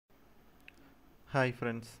Hi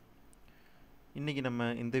friends, இன்றைக்கி நம்ம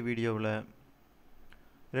இந்த வீடியோவில்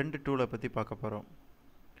 2 டூலை பற்றி பார்க்க போகிறோம்.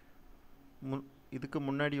 இதுக்கு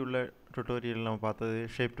முன்னாடி உள்ள டுட்டோரியல் நம்ம பார்த்தது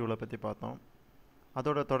ஷேப் டூலை பற்றி பார்த்தோம்.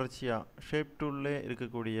 அதோட தொடர்ச்சியாக ஷேப் டூல்லே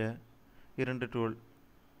இருக்கக்கூடிய 2 டூல்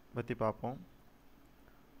பற்றி பார்ப்போம்.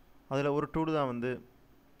 அதில் ஒரு டூல் தான் வந்து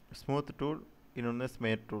ஸ்மூத் டூல், இன்னொன்று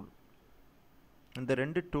ஸ்மேர் டூல். இந்த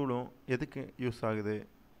 2 டூலும் எதுக்கு யூஸ் ஆகுது,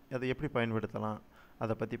 அதை எப்படி பயன்படுத்தலாம்,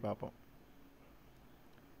 அதை பற்றி பார்ப்போம்.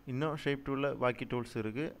 இன்னும் ஷேப் டூலில் பாக்கி டூல்ஸ்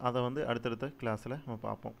இருக்குது, அதை வந்து அடுத்தடுத்த கிளாஸில் நம்ம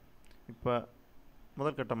பார்ப்போம். இப்போ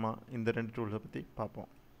முதல் கட்டமாக இந்த 2 டூல்ஸை பற்றி பார்ப்போம்.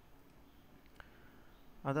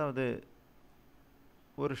 அதாவது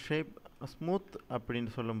ஒரு ஷேப் ஸ்மூத்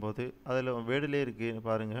அப்படின்னு சொல்லும்போது அதில் வேர்டிலே இருக்குது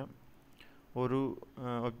பாருங்கள். ஒரு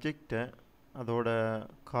ஒப்ஜெக்டை அதோட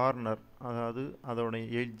கார்னர், அதாவது அதோட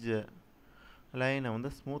எட்ஜை, லைனை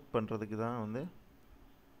வந்து ஸ்மூத் பண்ணுறதுக்கு தான் வந்து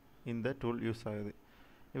இந்த டூல் யூஸ் ஆகுது.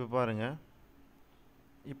 இப்போ பாருங்கள்,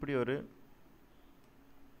 இப்படி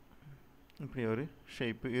ஒரு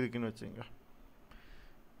ஷேப்பு இருக்குதுன்னு வச்சுங்க.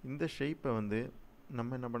 இந்த ஷேப்பை வந்து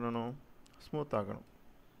நம்ம என்ன பண்ணணும், ஸ்மூத் ஆகணும்.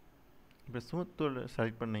 இப்போ ஸ்மூத் டூல்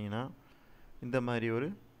செலக்ட் பண்ணிங்கன்னா இந்த மாதிரி ஒரு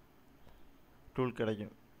டூல்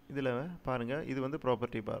கிடைக்கும். இதில் பாருங்கள், இது வந்து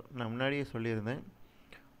ப்ராப்பர்ட்டி பார். நான் முன்னாடியே சொல்லியிருந்தேன்,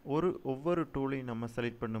 ஒவ்வொரு டூலையும் நம்ம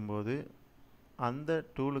செலக்ட் பண்ணும்போது அந்த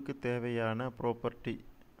டூலுக்கு தேவையான ப்ராப்பர்ட்டி,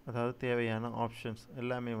 அதாவது தேவையான ஆப்ஷன்ஸ்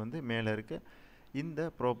எல்லாமே வந்து மேலே இருக்க இந்த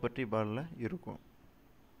ப்ராப்பர்ட்டி பாரில் இருக்கும்.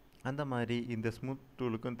 அந்த மாதிரி இந்த ஸ்மூத்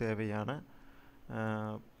டூலுக்கும் தேவையான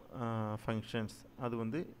ஃபங்க்ஷன்ஸ் அது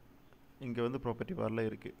வந்து இங்கே வந்து ப்ராப்பர்ட்டி பாரில்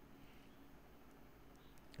இருக்குது.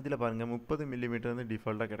 இதில் பாருங்கள், 30 மில்லிமீட்டர் வந்து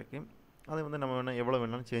டிஃபால்ட்டாக கிடைக்கும். அதை வந்து நம்ம வேணால் எவ்வளோ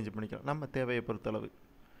வேணாலும் சேஞ்ச் பண்ணிக்கலாம், நம்ம தேவையை பொறுத்தளவு.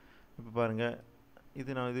 இப்போ பாருங்கள்,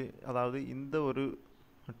 அதாவது இந்த ஒரு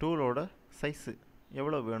டூலோட சைஸு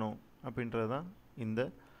எவ்வளோ வேணும் அப்படின்றது தான் இந்த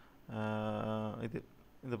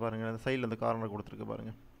இது பாருங்கள், அந்த சைடில் அந்த கார்னர் கொடுத்துருக்கு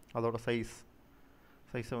பாருங்கள். அதோட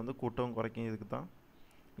சைஸை வந்து கூட்டவும் குறைக்கும், இதுக்கு தான்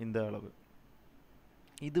இந்த அளவு.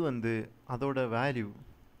 இது வந்து அதோட வேல்யூ,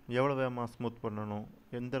 எவ்வளோ வேகமாக ஸ்மூத் பண்ணணும்,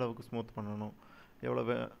 எந்த அளவுக்கு ஸ்மூத் பண்ணணும், எவ்வளோ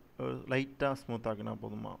லைட்டாக ஸ்மூத் ஆகினா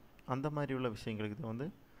போதுமா, அந்த மாதிரி உள்ள விஷயங்களுக்கு இது வந்து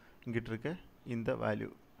இங்கிட்ட இருக்க இந்த வேல்யூ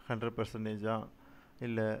 100%,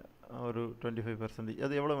 இல்லை ஒரு 25%,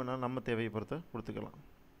 அது எவ்வளோ வேணாலும் நம்ம தேவையை பொறுத்து கொடுத்துக்கலாம்.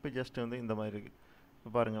 இப்போ ஜஸ்ட் வந்து இந்த மாதிரி இருக்குது.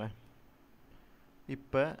 இப்போ பாருங்களேன்,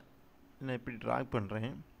 இப்போ நான் இப்படி ட்ராக்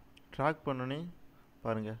பண்ணுறேன். ட்ராக் பண்ணோன்னே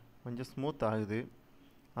பாருங்கள், கொஞ்சம் ஸ்மூத் ஆகுது.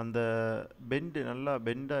 அந்த நல்லா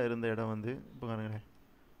பெண்டாக இருந்த இடம் வந்து இப்போ பாருங்களேன்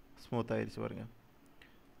ஸ்மூத் ஆகிடுச்சு பாருங்கள்.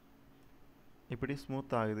 இப்படி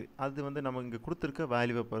ஸ்மூத் ஆகுது. அது வந்து நம்ம இங்கே கொடுத்துருக்க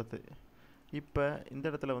வேல்யூவை பொறுத்து. இப்போ இந்த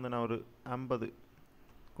இடத்துல வந்து நான் ஒரு 50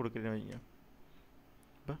 கொடுக்குறேன்னு வைங்க.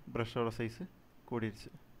 இப்போ ப்ரஷ்ஷோட சைஸு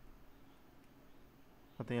கூடிடுச்சு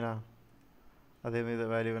பார்த்தீங்களா. அதேமாதிரி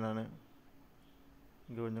வேல்யூவை நான்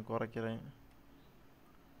இங்கே கொஞ்சம் குறைக்கிறேன்.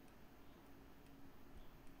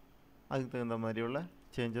 அதுக்கு தகுந்த மாதிரி உள்ள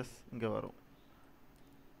சேஞ்சஸ் இங்கே வரும்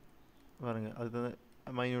பாருங்கள். அதுக்கு தகுந்த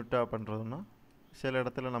மைன்யூட்டாக பண்ணுறதுன்னா சில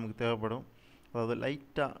இடத்துல நமக்கு தேவைப்படும். அதாவது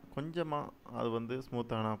லைட்டாக கொஞ்சமாக அது வந்து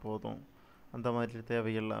ஸ்மூத்தானால் போதும், அந்த மாதிரி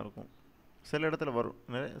தேவைகள்லாம் இருக்கும். சில இடத்துல வரும்,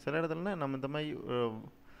 சில இடத்துலனா நம்ம இந்த மாதிரி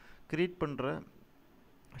க்ரியேட் பண்ணுற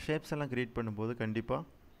ஷேப்ஸ் எல்லாம் க்ரியேட் பண்ணும்போது கண்டிப்பாக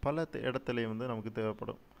பல இடத்துலையும் வந்து நமக்கு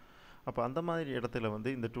தேவைப்படும். அப்போ அந்த மாதிரி இடத்துல வந்து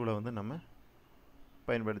இந்த டூலை வந்து நம்ம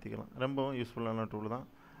பயன்படுத்திக்கலாம். ரொம்பவும் யூஸ்ஃபுல்லான டூல் தான்.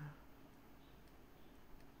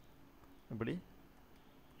 இப்படி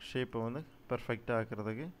ஷேப்பை வந்து பர்ஃபெக்டாக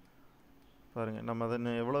ஆக்கிறதுக்கு பாருங்கள், நம்ம அதை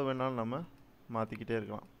எவ்வளோ வேணாலும் நம்ம மாற்றிக்கிட்டே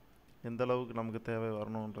இருக்கலாம். எந்த அளவுக்கு நமக்கு தேவை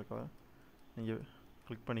வரணுன்றக்காக நீங்கள்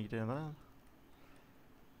கிளிக் பண்ணிக்கிட்டே இருந்தால்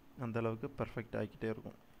அந்த அளவுக்கு பர்ஃபெக்ட் ஆகிக்கிட்டே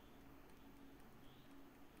இருக்கும்.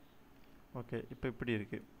 ஓகே, இப்போ இப்படி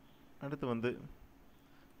இருக்குது. அடுத்து வந்து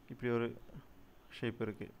இப்படி ஒரு ஷேப்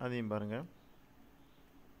இருக்குது, அதையும் பாருங்கள்.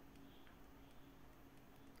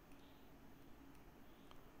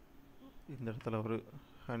 இந்த இடத்துல ஒரு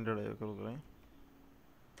 100 கொடுக்குறேன்.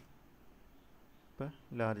 இப்போ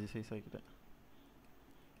லார்ஜ் சைஸ் ஆக்கிட்டேன்.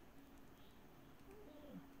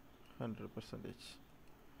 100%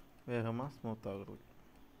 வேகமாக ஸ்மூத் ஆகுறது.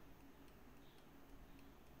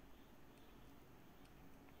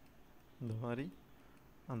 இந்த மாதிரி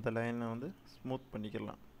அந்த லைனை வந்து ஸ்மூத்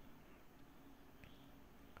பண்ணிக்கலாம்.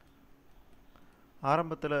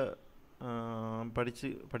 ஆரம்பத்தில்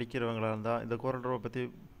படிக்கிறவங்களாக இருந்தால் இந்த Corel பற்றி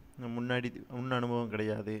முன் அனுபவம்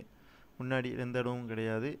கிடையாது, முன்னாடி எந்த இடமும்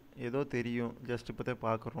கிடையாது, ஏதோ தெரியும், ஜஸ்ட் இப்போதே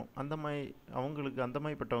பார்க்குறோம், அந்த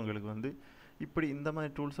மாதிரிப்பட்டவங்களுக்கு வந்து இப்படி இந்த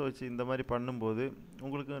மாதிரி டூல்ஸை வச்சு இந்த மாதிரி பண்ணும்போது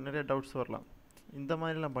உங்களுக்கு நிறைய டவுட்ஸ் வரலாம். இந்த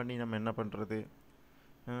மாதிரிலாம் பண்ணி நம்ம என்ன பண்ணுறது,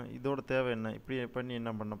 இதோட தேவை என்ன, இப்படி பண்ணி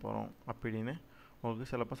என்ன பண்ண போகிறோம் அப்படின்னு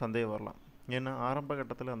உங்களுக்கு சிலப்போ சந்தேகம் வரலாம். ஏன்னா ஆரம்ப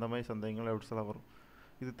கட்டத்தில் அந்த மாதிரி சந்தேகங்கள் டவுட்ஸ் எல்லாம் வரும்.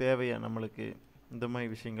 இது தேவையா நம்மளுக்கு, இந்த மாதிரி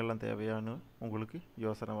விஷயங்கள்லாம் தேவையானு உங்களுக்கு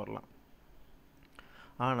யோசனை வரலாம்.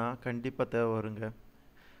 ஆனால் கண்டிப்பாக தேவை வருங்க.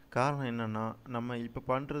 காரணம் என்னென்னா, நம்ம இப்போ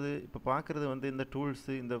பார்க்குறது வந்து இந்த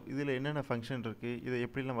டூல்ஸு, இந்த இதில் என்னென்ன ஃபங்க்ஷன் இருக்குது, இதை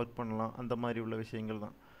எப்படிலாம் ஒர்க் பண்ணலாம், அந்த மாதிரி உள்ள விஷயங்கள்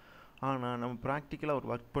தான். ஆனால் நம்ம ப்ராக்டிக்கலாக ஒரு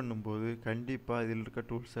ஒர்க் பண்ணும்போது கண்டிப்பாக இதில் இருக்க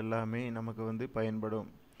டூல்ஸ் எல்லாமே நமக்கு வந்து பயன்படும்.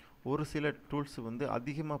 ஒரு சில டூல்ஸ் வந்து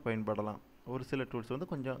அதிகமாக பயன்படலாம், ஒரு சில டூல்ஸ்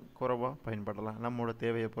வந்து கொஞ்சம் குறைவாக பயன்படலாம், நம்மளோட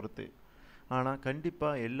தேவையை பொறுத்து. ஆனால்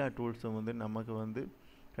கண்டிப்பாக எல்லா டூல்ஸும் வந்து நமக்கு வந்து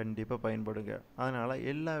கண்டிப்பாக பயன்படுங்க. அதனால்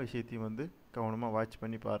எல்லா விஷயத்தையும் வந்து கவனமாக வாட்ச்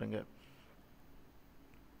பண்ணி பாருங்கள்.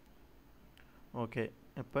 ஓகே,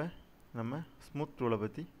 இப்போ நம்ம ஸ்மூத் டூலை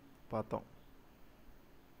பற்றி பார்த்தோம்.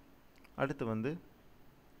 அடுத்து வந்து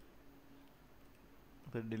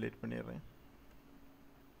அதை டிலீட் பண்ணிடுறேன்.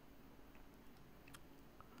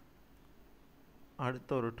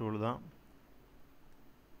 அடுத்த ஒரு டூல் தான்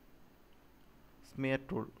ஸ்மியர்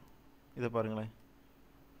டூல். இதை பாருங்களேன்.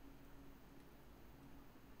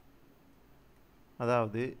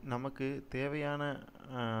 அதாவது நமக்கு தேவையான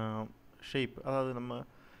ஷேப், அதாவது நம்ம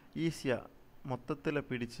ஈஸியாக மொத்தத்தில்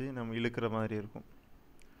பிடிச்சு நம்ம இழுக்கிற மாதிரி இருக்கும்.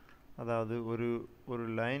 அதாவது ஒரு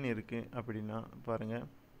லைன் இருக்குது அப்படின்னா பாருங்கள்,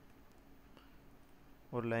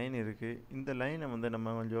 ஒரு லைன் இருக்குது. இந்த லைனை வந்து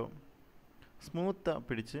நம்ம கொஞ்சம் ஸ்மூத்தாக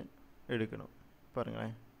பிடிச்சு எடுக்கணும்.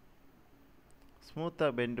 பாருங்களேன்,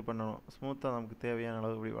 ஸ்மூத்தாக பெண்டு பண்ணணும், ஸ்மூத்தாக நமக்கு தேவையான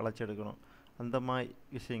அளவு இப்படி வளைச்சி எடுக்கணும். அந்த மாதிரி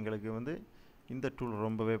விஷயங்களுக்கு வந்து இந்த டூல்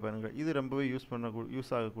ரொம்பவே பாருங்கள், இது ரொம்பவே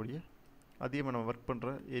யூஸ் ஆகக்கூடிய, அதிகமாக நம்ம ஒர்க்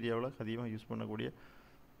பண்ணுற ஏரியாவில் அதிகமாக யூஸ் பண்ணக்கூடிய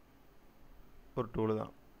ஒரு டூலு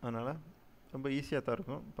தான். அதனால் ரொம்ப ஈஸியாக தான்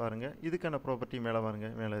இருக்கும். பாருங்கள், இதுக்கான ப்ராப்பர்ட்டி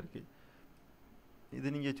மேலே இருக்குது.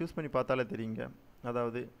 இது நீங்கள் சூஸ் பண்ணி பார்த்தாலே தெரியுங்க.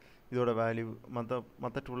 அதாவது இதோட வேல்யூ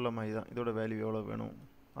மற்ற டூலில் மாதிரி தான். இதோட வேல்யூ எவ்வளோ வேணும்,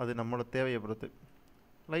 அது நம்மளோட தேவையை பொறுத்து.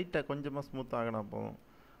 லைட்டாக கொஞ்சமாக ஸ்மூத் ஆகினா போதும்,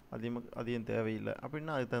 அதிகம் தேவையில்லை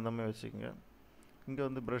அப்படின்னா அதுக்கு தகுந்த மாதிரி வச்சுக்கோங்க. இங்கே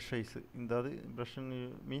வந்து ப்ரஷ் சைஸு, ப்ரஷ்ன்னு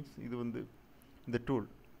மீன்ஸ் இது வந்து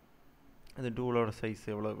இந்த டூலோட சைஸ்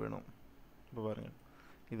எவ்வளோ வேணும். இப்போ பாருங்கள்,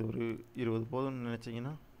 இது ஒரு 20 போதும்னு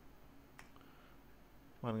நினச்சிங்கன்னா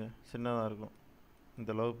பாருங்கள், சின்னதாக இருக்கும்.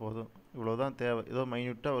 இந்த அளவு போதும், இவ்வளோ தான் தேவை. ஏதோ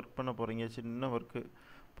மைன்யூட்டாக ஒர்க் பண்ண போகிறீங்க, சின்ன ஒர்க்கு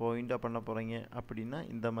பாயிண்டாக பண்ண போகிறீங்க அப்படின்னா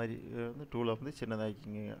இந்த மாதிரி வந்து டூலை வந்து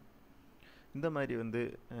சின்னதாக்கிங்க. இந்த மாதிரி வந்து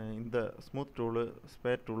இந்த ஸ்மூத் டூலு,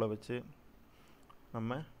 ஸ்பேர் டூலை வச்சு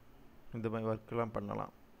நம்ம இந்த மாதிரி ஒர்க்கெலாம்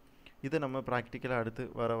பண்ணலாம். இதை நம்ம ப்ராக்டிக்கலாக அடுத்து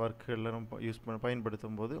வர ஒர்க்குகளில் நம்ம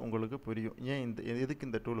பயன்படுத்தும் போது உங்களுக்கு புரியும் ஏன் எதுக்கு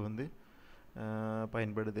இந்த டூல் வந்து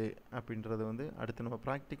பயன்படுது அப்படின்றது வந்து அடுத்து நம்ம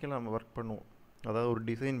ப்ராக்டிக்கலாக நம்ம ஒர்க் பண்ணுவோம், அதாவது ஒரு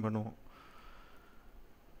டிசைன் பண்ணுவோம்.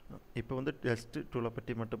 இப்போ வந்து ஜஸ்ட் டூலை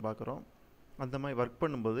பற்றி மட்டும் பார்க்குறோம். அந்த மாதிரி ஒர்க்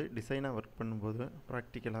பண்ணும்போது, டிசைனாக ஒர்க் பண்ணும்போது,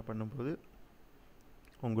 ப்ராக்டிக்கலாக பண்ணும்போது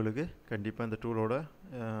உங்களுக்கு கண்டிப்பாக இந்த டூலோட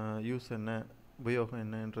யூஸ் என்ன, உபயோகம்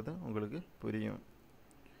என்னன்றது உங்களுக்கு புரியும்.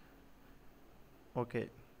 ஓகே,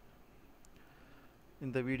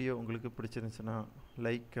 இந்த வீடியோ உங்களுக்கு பிடிச்சிருந்துச்சுன்னா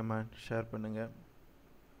லைக், கமெண்ட், ஷேர் பண்ணுங்கள்.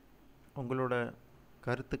 உங்களோட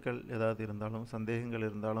கருத்துக்கள் ஏதாவது இருந்தாலும், சந்தேகங்கள்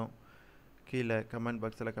இருந்தாலும் கீழே கமெண்ட்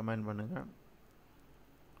பாக்ஸில் கமெண்ட் பண்ணுங்கள்.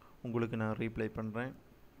 உங்களுக்கு நான் ரீப்ளை பண்ணுறேன்.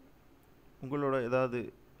 உங்களோட ஏதாவது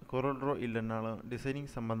Corel இல்லைன்னாலும்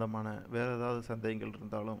டிசைனிங் சம்மந்தமான வேறு ஏதாவது சந்தேகங்கள்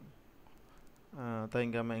இருந்தாலும்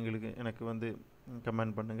தயங்காமல் எனக்கு வந்து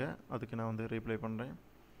கமெண்ட் பண்ணுங்கள். அதுக்கு நான் வந்து ரீப்ளை பண்ணுறேன்.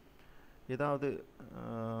 ஏதாவது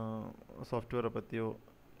சாஃப்ட்வேரை பற்றியோ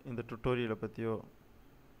இந்த டுட்டோரியலை பற்றியோ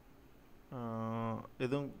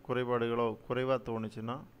எதுவும் குறைவாக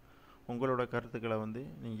தோணுச்சுன்னா உங்களோட கருத்துக்களை வந்து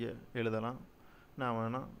நீங்கள் எழுதலாம். நான்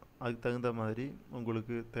வேணால் அதுக்கு தகுந்த மாதிரி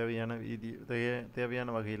உங்களுக்கு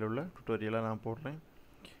தேவையான வகையில் உள்ள டுட்டோரியலாக நான் போடுறேன்.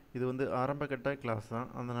 இது வந்து ஆரம்பகட்ட கிளாஸ் தான்,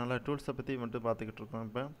 அதனால் டூல்ஸை பற்றி மட்டும் பார்த்துக்கிட்டு இருக்கோம்.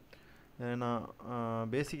 இப்போ நான்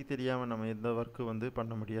பேசிக் தெரியாமல் நம்ம எந்த ஒர்க்கு வந்து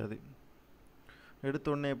பண்ண முடியாது.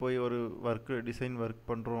 எடுத்தோடனே போய் ஒரு டிசைன் ஒர்க்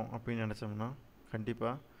பண்ணுறோம் அப்படின்னு நினச்சோம்னா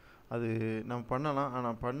கண்டிப்பாக அது நம்ம பண்ணலாம்.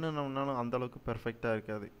 ஆனால் பண்ணினோம்னாலும் அந்தளவுக்கு பெர்ஃபெக்டாக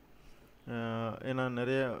இருக்காது. ஏன்னா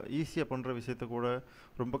நிறைய ஈஸியாக பண்ணுற விஷயத்த கூட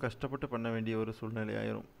ரொம்ப கஷ்டப்பட்டு பண்ண வேண்டிய ஒரு சூழ்நிலை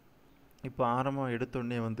ஆயிரும். இப்போ ஆரம்பம்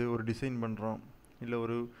எடுத்தோடனே வந்து ஒரு டிசைன் பண்ணுறோம், இல்லை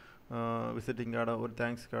ஒரு விசிட்டிங் கார்டோ, ஒரு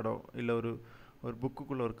தேங்க்ஸ் கார்டோ, இல்லை ஒரு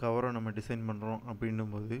புக்குக்குள்ளே ஒரு கவரோ நம்ம டிசைன் பண்ணுறோம்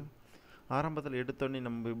அப்படின்னும்போது ஆரம்பத்தில் எடுத்தோடனே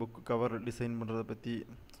நம்ம புக்கு கவர் டிசைன் பண்ணுறதை பற்றி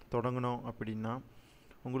தொடங்கினோம் அப்படின்னா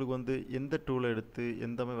உங்களுக்கு வந்து எந்த டூலை எடுத்து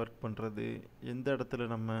எந்த மாதிரி ஒர்க் பண்ணுறது, எந்த இடத்துல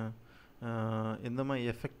நம்ம எந்த மாதிரி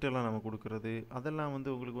எஃபெக்டெல்லாம் நம்ம கொடுக்குறது, அதெல்லாம் வந்து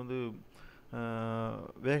உங்களுக்கு வந்து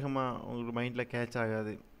வேகமாக உங்களுக்கு மைண்டில் கேட்ச்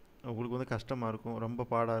ஆகாது. உங்களுக்கு வந்து கஷ்டமாக இருக்கும், ரொம்ப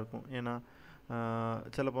பாடாக இருக்கும். ஏன்னா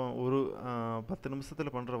சிலப்போ ஒரு 10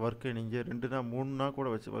 நிமிஷத்தில் பண்ணுற ஒர்க்கை நீங்கள் 2 நாள் 3 நாள் கூட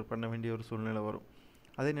வச்சு ஒர்க் பண்ண வேண்டிய ஒரு சூழ்நிலை வரும்.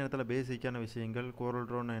 அதே நேரத்தில் பேசிக்கான விஷயங்கள்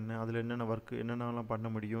Corel என்ன, அதில் என்னென்ன ஒர்க்கு என்னென்னலாம் பண்ண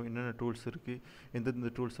முடியும், என்னென்ன டூல்ஸ் இருக்குது,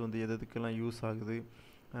 எந்தெந்த டூல்ஸ் வந்து எதுக்கெல்லாம் யூஸ் ஆகுது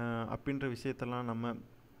அப்படின்ற விஷயத்தெல்லாம் நம்ம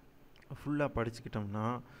ஃபுல்லாக படிச்சுக்கிட்டோம்னா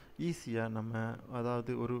ஈஸியாக நம்ம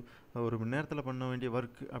அதாவது ஒரு மணி நேரத்தில் பண்ண வேண்டிய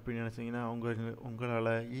ஒர்க் அப்படின்னு நினச்சிங்கன்னா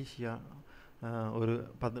உங்களால் ஈஸியாக ஒரு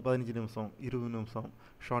 15 நிமிஷம் 20 நிமிஷம்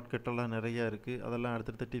ஷார்ட்கட்டெல்லாம் நிறையா இருக்குது. அதெல்லாம்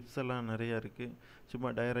அடுத்தடுத்த டிப்ஸ் எல்லாம் நிறையா இருக்குது. சும்மா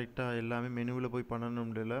டைரெக்டாக எல்லாமே மெனுவில் போய் பண்ணணும்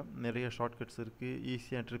முடியல. நிறைய ஷார்ட்கட்ஸ் இருக்குது,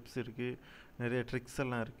 ஈஸியாக ட்ரிப்ஸ் இருக்குது, நிறைய ட்ரிக்ஸ்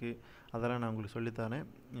எல்லாம் இருக்குது. அதெல்லாம் நான் உங்களுக்கு சொல்லித்தரேன்.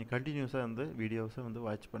 நீங்கள் கண்டினியூஸாக அந்த வீடியோஸை வந்து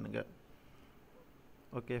வாட்ச் பண்ணுங்கள்.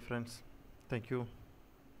 Okay friends, thank you.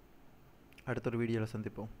 அடுத்த ஒரு வீடியோவில்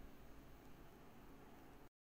சந்திப்போம்.